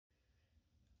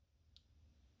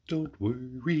Don't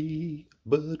worry,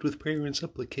 but with prayer and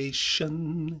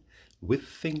supplication, with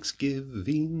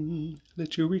thanksgiving,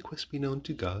 let your request be known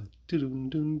to God.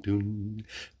 Dun-dun-dun.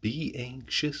 Be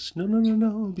anxious,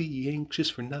 no, be anxious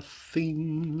for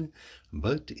nothing,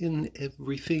 but in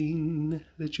everything,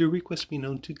 let your request be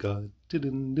known to God.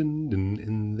 Dun-dun-dun.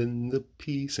 And then the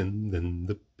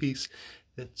peace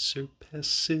that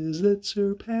surpasses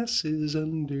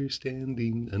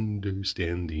understanding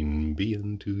be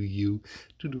unto you.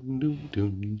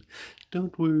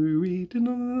 Don't worry,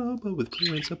 but with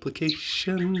prayer and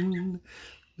supplication,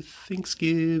 with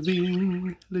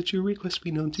thanksgiving, let your request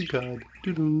be known to God.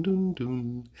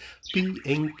 Be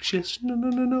anxious,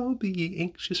 no, be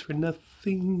anxious for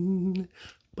nothing,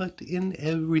 but in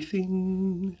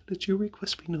everything, let your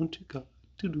request be known to God.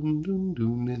 And then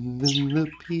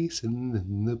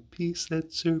the peace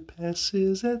that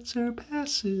surpasses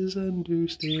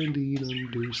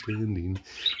understanding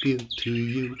be unto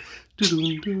you.